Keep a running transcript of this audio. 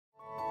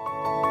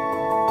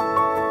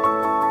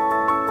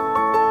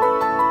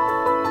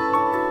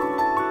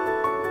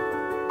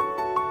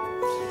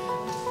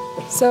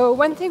So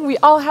one thing we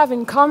all have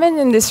in common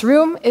in this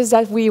room is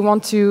that we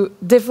want to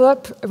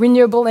develop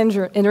renewable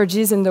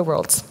energies in the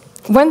world.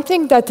 One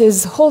thing that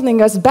is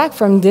holding us back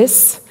from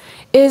this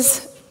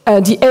is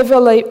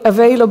the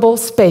available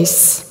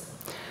space.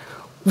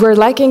 We're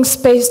lacking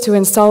space to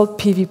install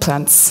PV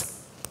plants.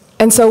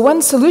 And so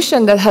one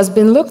solution that has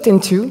been looked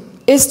into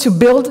is to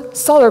build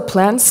solar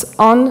plants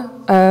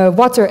on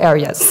water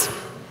areas.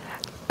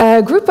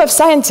 A group of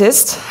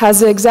scientists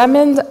has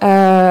examined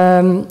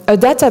a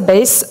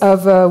database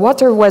of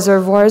water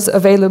reservoirs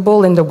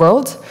available in the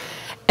world,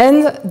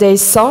 and they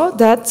saw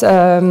that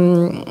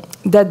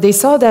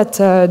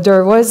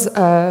there was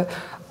a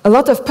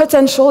lot of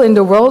potential in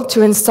the world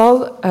to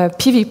install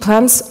PV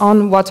plants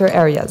on water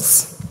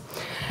areas.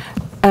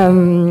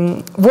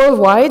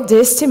 Worldwide, they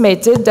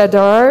estimated that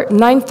there are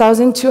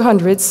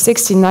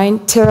 9,269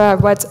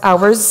 terawatt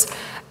hours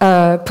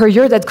per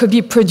year that could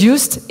be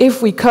produced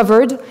if we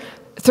covered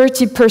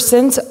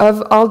 30%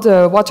 of all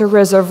the water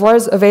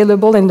reservoirs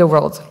available in the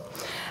world.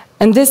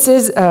 And this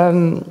is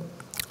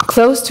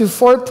close to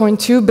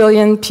 4.2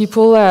 billion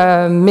people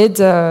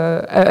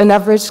an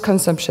average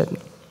consumption.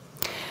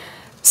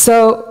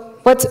 So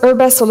what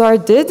Urba Solar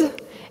did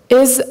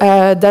is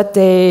that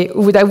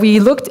we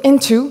looked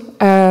into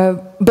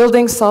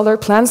building solar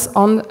plants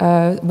on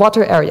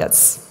water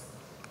areas.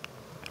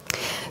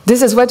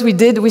 This is what we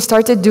did. We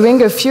started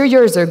doing a few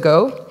years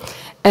ago.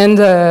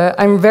 And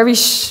I'm very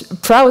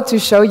proud to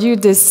show you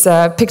this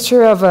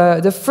picture of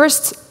the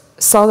first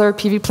solar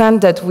PV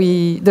plant that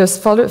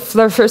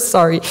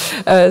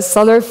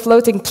solar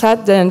floating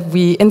plant that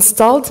we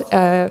installed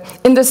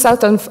in the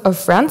south of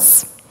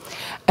France.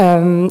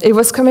 It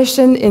was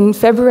commissioned in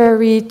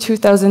February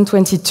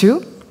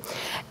 2022,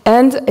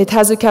 and it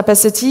has a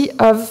capacity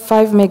of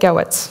 5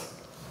 megawatts.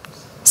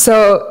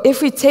 So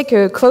if we take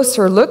a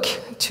closer look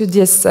to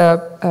this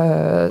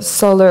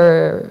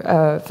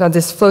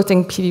this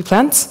floating PV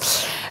plant,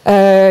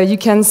 you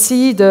can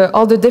see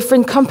all the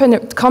different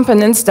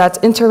components that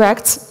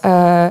interact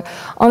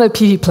on a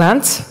PV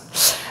plant.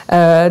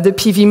 The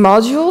PV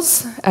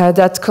modules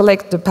that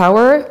collect the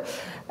power,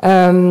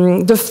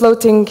 the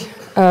floating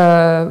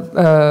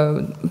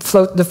the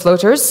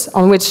floaters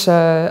on which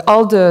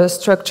all the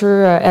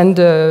structure and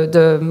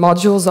the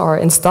modules are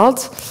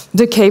installed,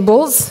 the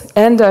cables,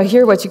 and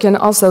here what you can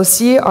also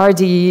see are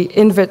the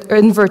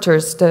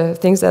inverters, the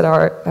things that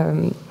are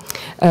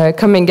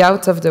coming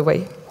out of the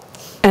way.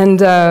 And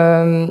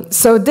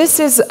so this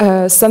is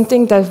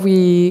something that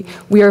we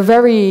are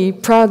very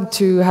proud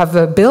to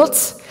have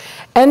built,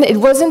 and it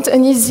wasn't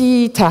an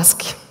easy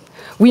task.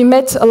 We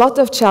met a lot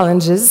of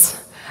challenges.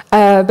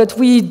 But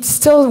we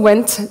still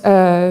went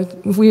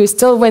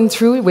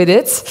through with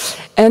it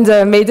and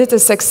made it a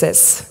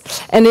success.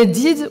 And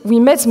indeed, we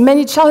met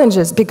many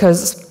challenges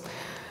because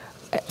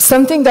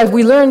something that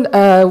we learned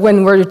when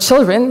we were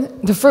children,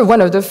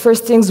 one of the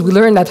first things we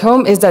learned at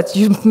home is that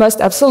you must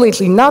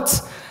absolutely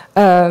not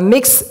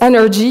mix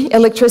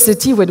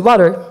electricity with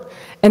water.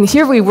 And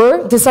here we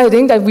were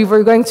deciding that we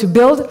were going to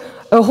build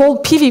a whole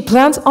PV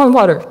plant on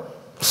water.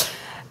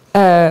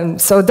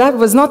 So that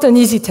was not an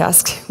easy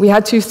task. We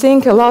had to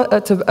think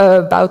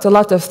about a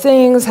lot of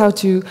things, how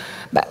to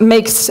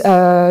make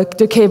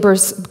the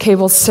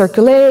cables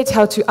circulate,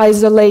 how to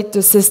isolate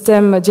the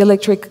system, the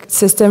electric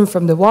system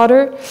from the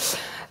water.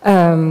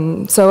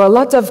 So a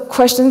lot of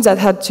questions that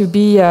had to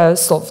be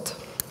solved.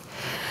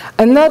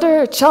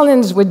 Another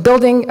challenge with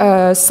building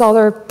a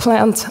solar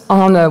plant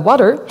on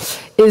water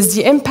is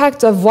the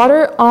impact of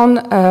water on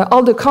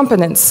all the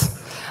components.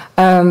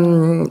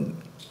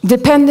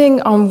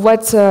 Depending on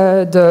what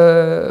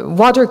the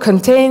water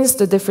contains,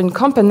 the different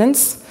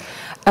components,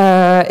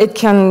 it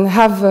can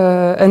have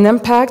an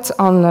impact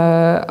on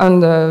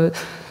the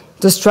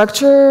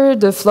structure,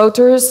 the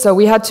floaters. So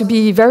we had to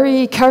be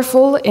very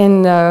careful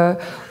in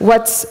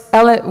what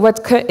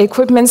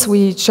equipments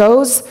we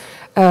chose,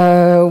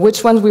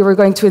 which ones we were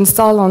going to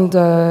install on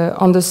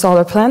the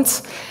solar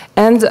plant,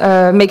 and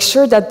make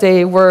sure that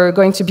they were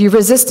going to be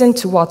resistant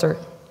to water.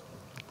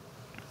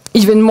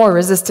 Even more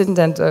resistant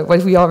than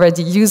what we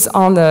already use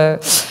on the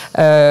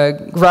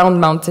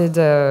ground-mounted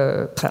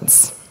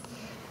plants.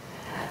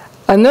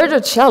 Another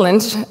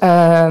challenge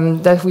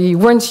that we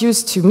weren't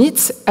used to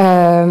meet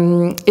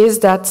is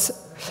that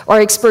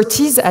our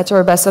expertise at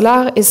Urba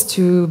Solar is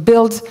to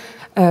build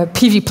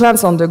PV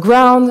plants on the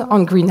ground,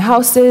 on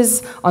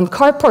greenhouses, on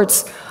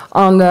carports,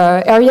 on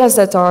areas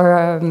that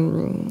are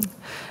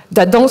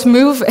that don't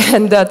move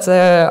and that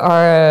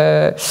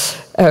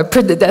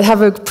that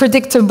have a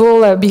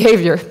predictable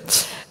behavior.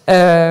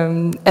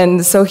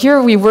 And so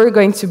here we were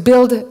going to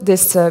build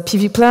this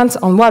PV plant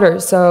on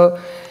water. So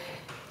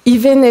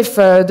even if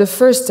the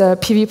first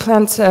PV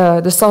plant,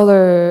 the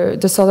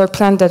solar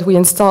plant that we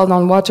installed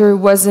on water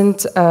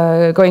wasn't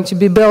going to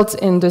be built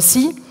in the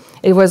sea,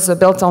 it was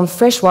built on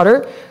fresh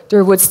water,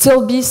 there would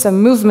still be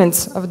some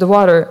movement of the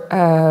water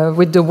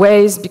with the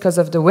waves because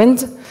of the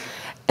wind.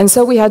 And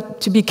so we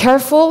had to be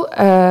careful.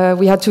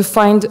 We had to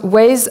find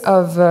ways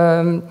of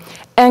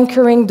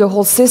anchoring the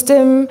whole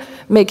system,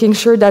 making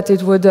sure that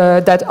it would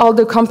that all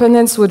the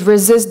components would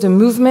resist the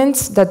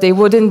movement, that they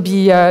wouldn't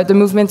be the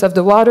movement of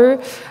the water,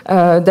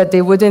 that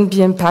they wouldn't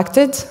be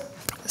impacted.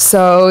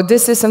 So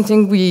this is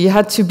something we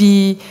had to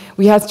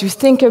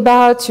think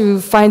about to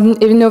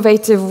find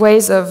innovative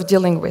ways of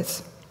dealing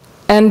with.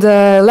 And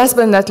last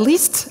but not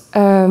least,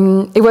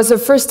 it was the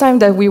first time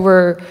that we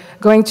were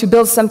going to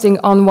build something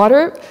on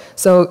water.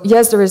 So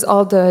yes, there is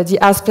all the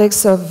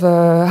aspects of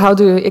how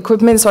the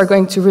equipments are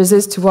going to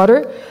resist to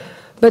water,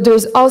 but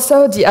there's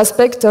also the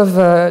aspect of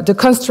the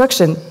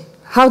construction.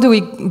 How do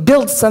we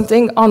build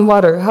something on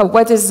water?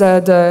 What is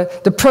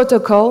the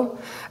protocol?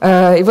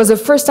 It was the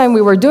first time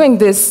we were doing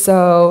this,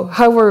 so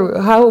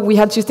how we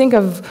had to think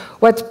of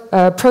what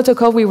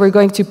protocol we were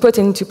going to put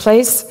into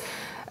place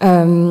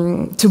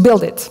to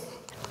build it.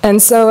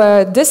 And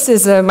so this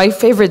is my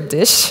favorite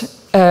dish.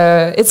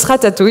 It's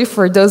ratatouille,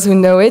 for those who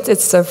know it.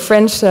 It's a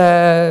French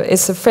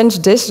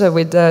dish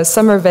with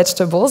summer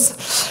vegetables.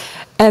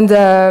 And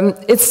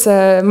it's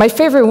my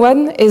favorite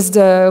one is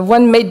the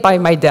one made by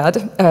my dad,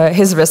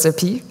 his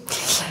recipe.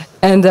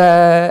 And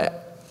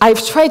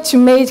I've tried to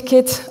make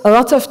it a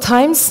lot of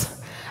times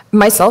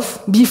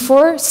myself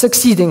before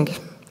succeeding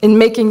in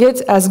making it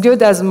as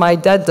good as my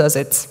dad does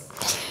it.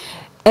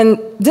 And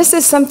this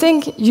is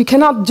something you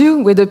cannot do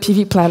with a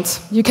PV plant.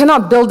 You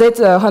cannot build it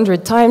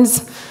 100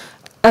 times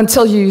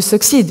until you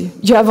succeed.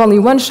 You have only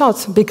one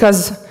shot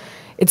because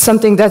it's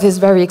something that is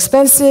very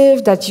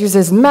expensive, that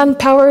uses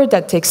manpower,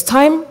 that takes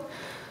time.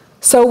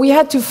 So we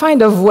had to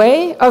find a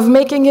way of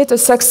making it a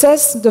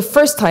success the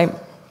first time,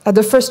 at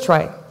the first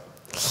try.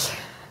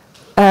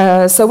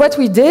 So what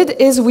we did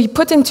is we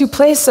put into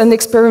place an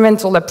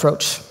experimental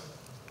approach.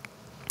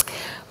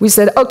 We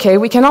said, okay,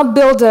 we cannot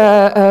build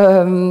it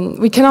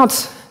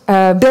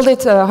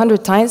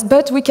 100 times,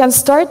 but we can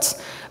start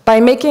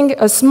by making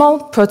a small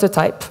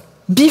prototype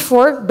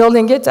before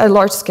building it at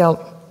large scale.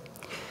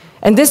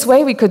 And this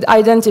way we could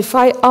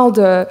identify all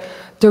the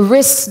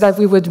risks that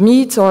we would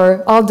meet,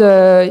 or all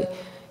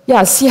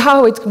see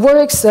how it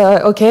works,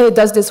 okay,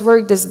 does this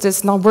work, does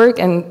this not work,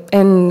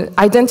 and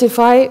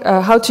identify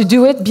how to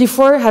do it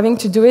before having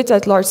to do it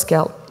at large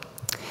scale.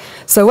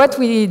 So what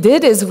we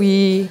did is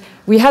we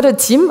had a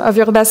team of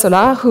Urba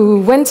Solar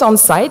who went on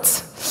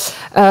site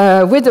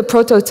with the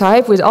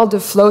prototype, with all the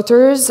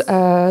floaters,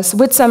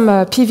 with some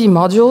PV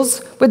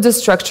modules, with the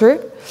structure,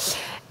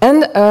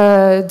 and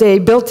they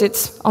built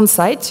it on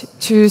site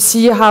to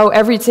see how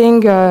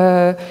everything,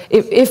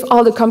 if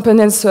all the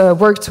components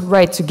worked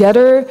right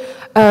together,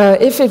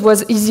 if it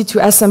was easy to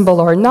assemble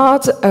or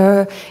not,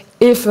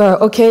 if,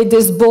 okay,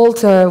 this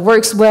bolt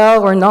works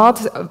well or not,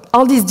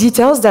 all these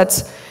details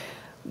that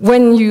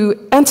when you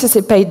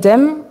anticipate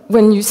them,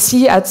 when you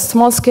see at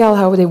small scale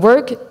how they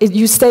work,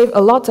 you save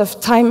a lot of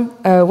time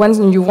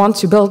when you want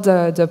to build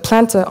the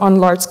plant on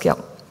large scale.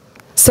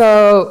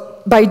 So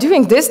by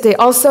doing this, they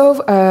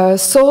also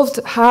solved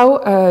how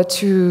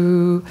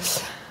to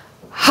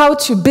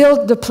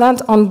build the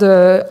plant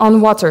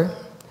on water.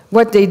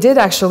 What they did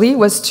actually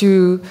was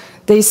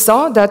they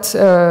saw that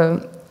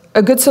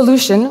a good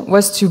solution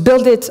was to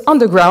build it on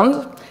the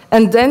ground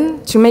and then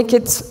to make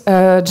it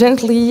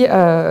gently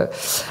go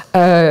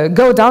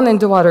down in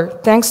the water,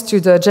 thanks to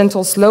the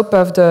gentle slope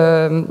of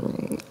the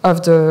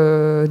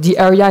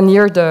area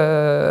near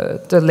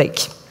the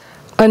lake.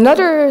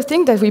 Another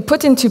thing that we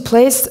put into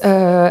place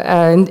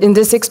in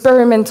this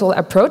experimental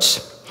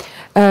approach,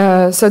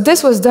 so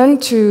this was done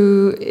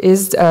to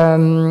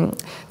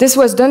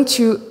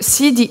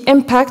see the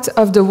impact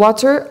of the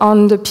water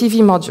on the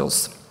PV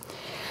modules.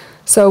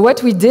 So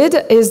what we did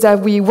is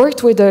that we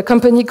worked with a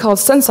company called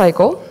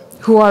SunCycle,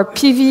 who are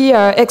PV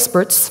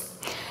experts,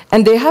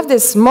 and they have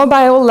this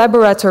mobile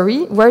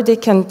laboratory where they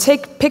can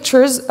take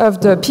pictures of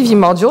the PV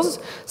modules.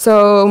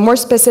 So more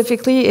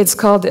specifically, it's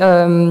called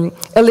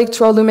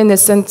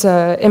electroluminescent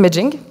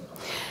imaging.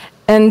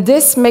 And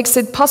this makes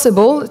it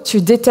possible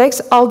to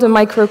detect all the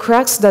micro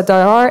cracks that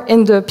there are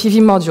in the PV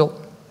module.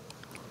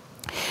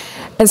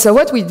 And so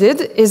what we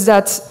did is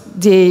that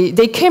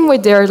they came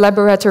with their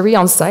laboratory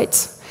on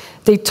site.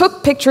 They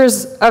took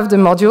pictures of the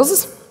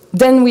modules.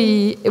 Then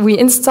we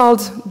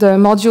installed the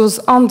modules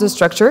on the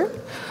structure.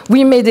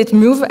 We made it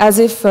move as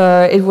if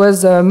it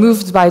was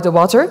moved by the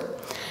water.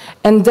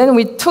 And then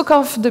we took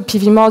off the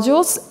PV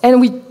modules and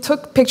we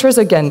took pictures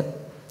again.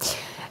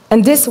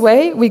 And this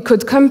way we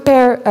could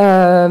compare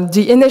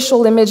the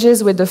initial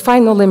images with the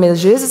final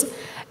images.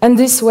 And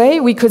this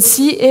way we could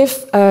see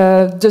if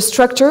the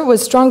structure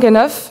was strong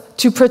enough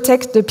to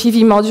protect the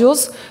PV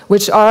modules,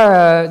 which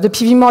are the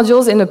PV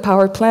modules in a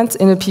power plant,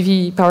 in a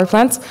PV power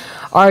plant,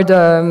 are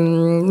the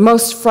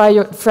most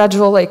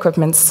fragile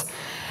equipments.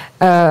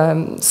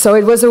 So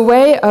it was a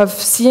way of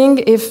seeing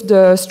if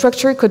the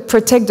structure could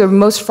protect the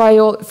most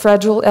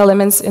fragile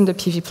elements in the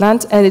PV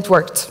plant, and it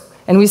worked.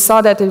 And we saw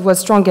that it was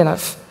strong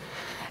enough.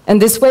 And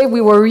this way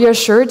we were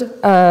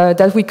reassured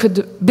that we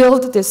could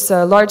build this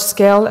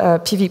large-scale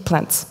PV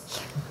plant.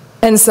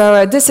 And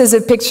so this is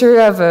a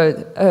picture of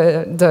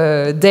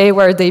the day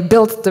where they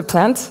built the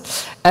plant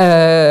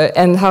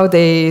and how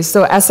they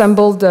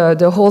assembled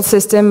the whole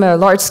system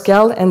large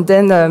scale and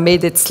then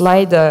made it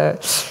slide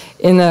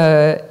in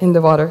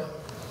the water.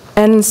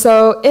 And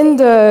so in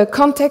the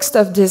context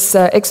of this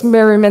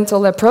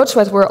experimental approach,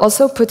 what we're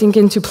also putting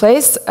into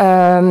place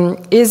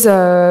is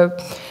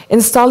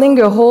installing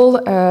a whole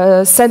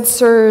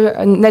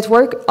sensor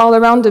network all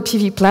around the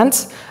PV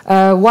plant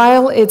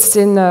while it's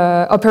in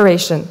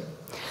operation.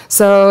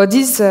 So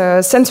these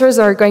sensors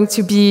are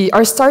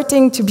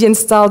starting to be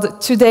installed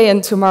today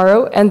and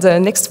tomorrow and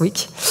next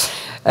week.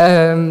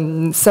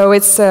 So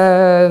it's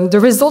the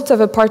result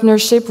of a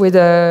partnership with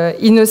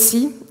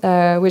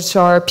INOCI, which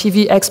are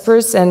PV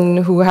experts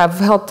and who have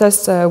helped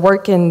us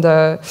work in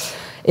a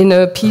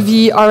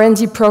PV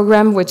R&D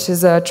program, which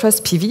is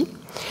Trust PV.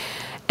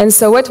 And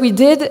so what we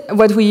did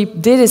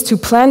is to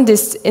plan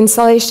this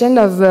installation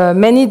of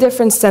many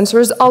different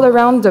sensors all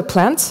around the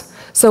plant.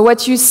 So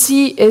what you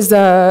see is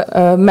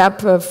a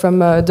map from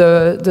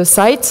the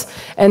site,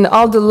 and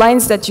all the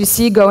lines that you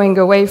see going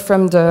away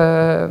from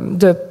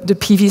the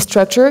PV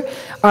structure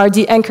are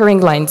the anchoring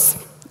lines.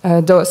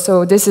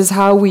 So this is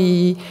how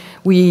we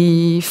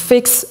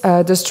fix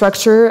the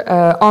structure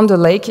on the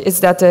lake, is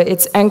that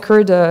it's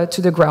anchored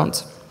to the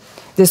ground.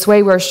 This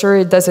way we're sure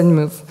it doesn't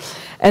move.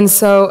 And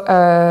so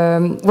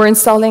we're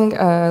installing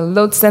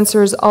load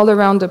sensors all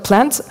around the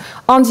plant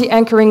on the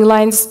anchoring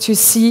lines to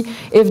see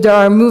if there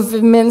are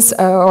movements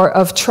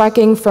of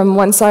tracking from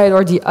one side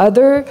or the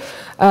other.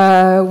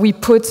 We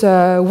put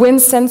wind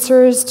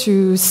sensors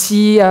to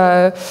see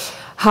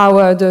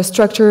how the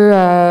structure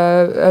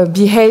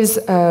behaves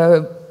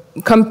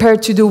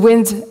compared to the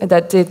wind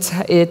that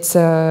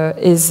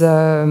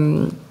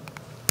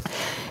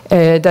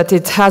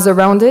it has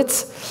around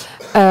it.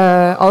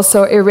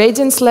 Also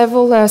irradiance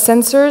level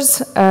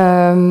sensors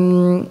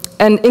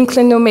and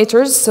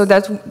inclinometers, so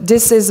that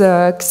this is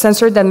a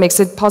sensor that makes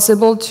it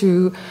possible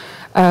to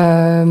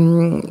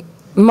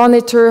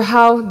monitor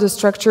how the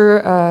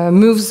structure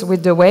moves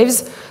with the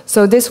waves.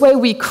 So this way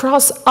we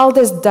cross all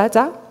this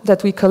data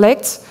that we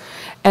collect,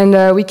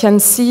 and we can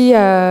see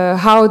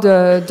how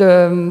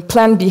the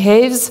plant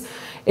behaves.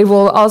 It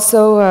will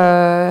also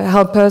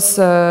help us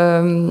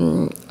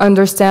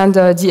understand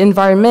the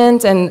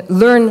environment and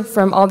learn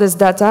from all this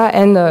data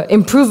and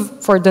improve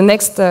for the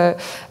next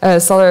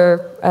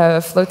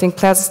solar floating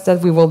plants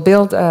that we will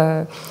build,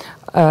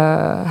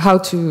 how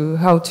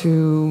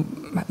to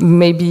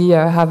maybe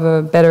have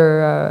a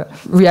better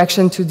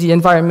reaction to the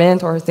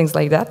environment or things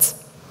like that.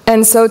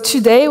 And so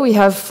today we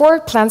have 4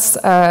 plants,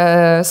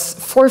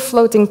 4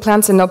 floating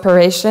plants in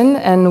operation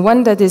and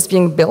 1 that is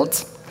being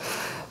built.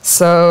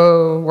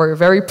 So we're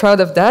very proud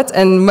of that,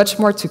 and much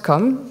more to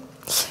come.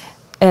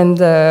 And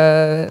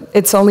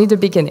it's only the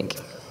beginning.